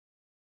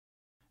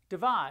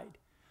divide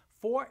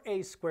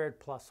 4a squared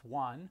plus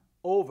 1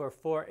 over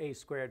 4a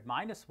squared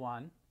minus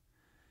 1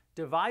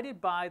 divided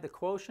by the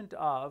quotient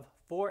of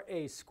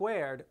 4a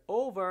squared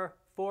over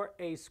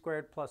 4a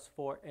squared plus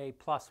 4a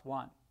plus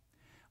 1.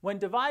 When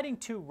dividing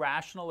two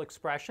rational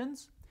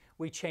expressions,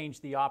 we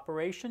change the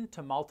operation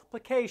to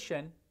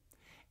multiplication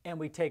and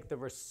we take the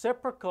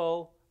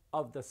reciprocal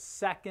of the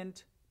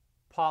second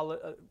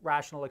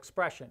rational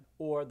expression,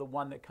 or the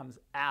one that comes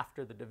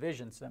after the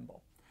division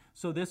symbol.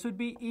 So this would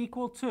be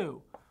equal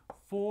to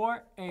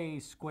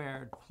 4a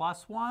squared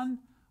plus 1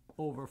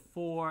 over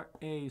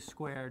 4a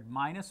squared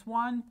minus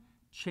 1,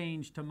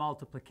 change to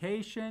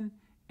multiplication,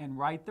 and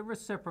write the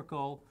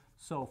reciprocal.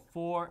 So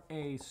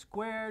 4a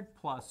squared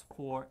plus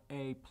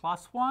 4a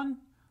plus 1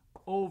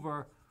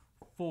 over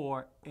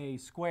 4a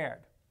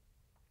squared.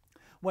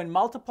 When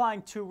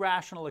multiplying two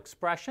rational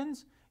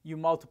expressions, you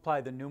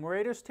multiply the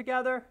numerators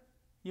together,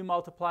 you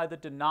multiply the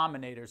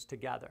denominators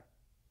together.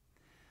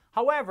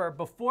 However,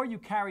 before you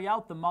carry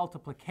out the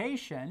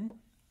multiplication,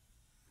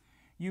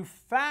 you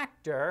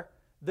factor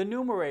the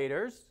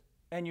numerators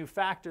and you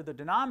factor the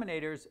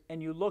denominators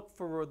and you look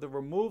for the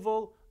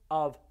removal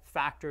of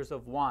factors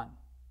of 1.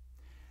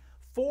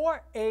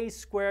 4a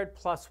squared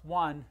plus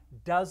 1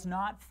 does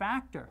not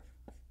factor.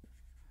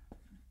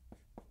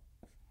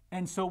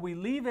 And so we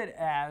leave it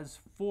as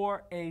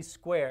 4a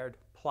squared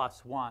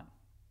plus 1.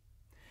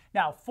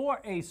 Now,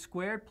 4a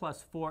squared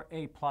plus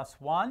 4a plus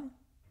 1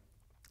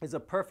 is a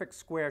perfect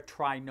square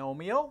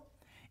trinomial.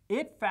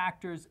 It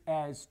factors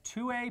as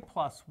 2a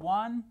plus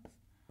 1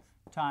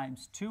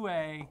 times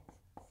 2a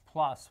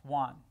plus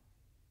 1.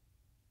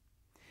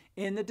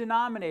 In the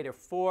denominator,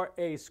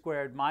 4a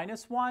squared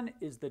minus 1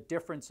 is the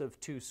difference of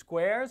two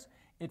squares.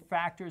 It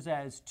factors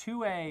as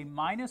 2a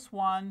minus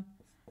 1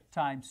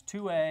 times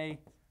 2a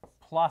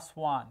plus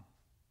 1.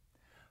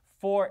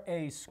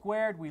 4a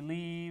squared we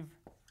leave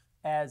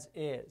as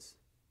is.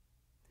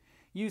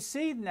 You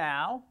see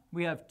now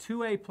we have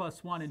 2a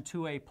plus 1 and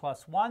 2a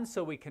plus 1,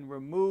 so we can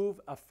remove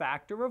a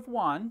factor of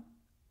 1.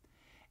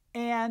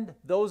 And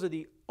those are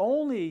the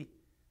only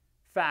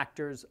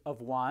factors of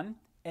 1.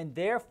 And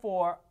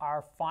therefore,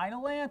 our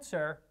final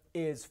answer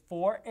is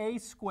 4a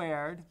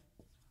squared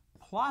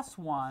plus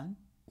 1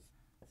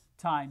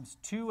 times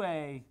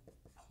 2a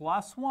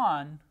plus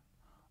 1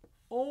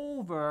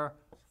 over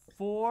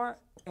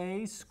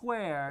 4a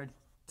squared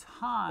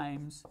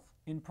times,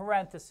 in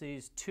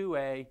parentheses,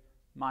 2a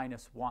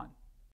minus 1.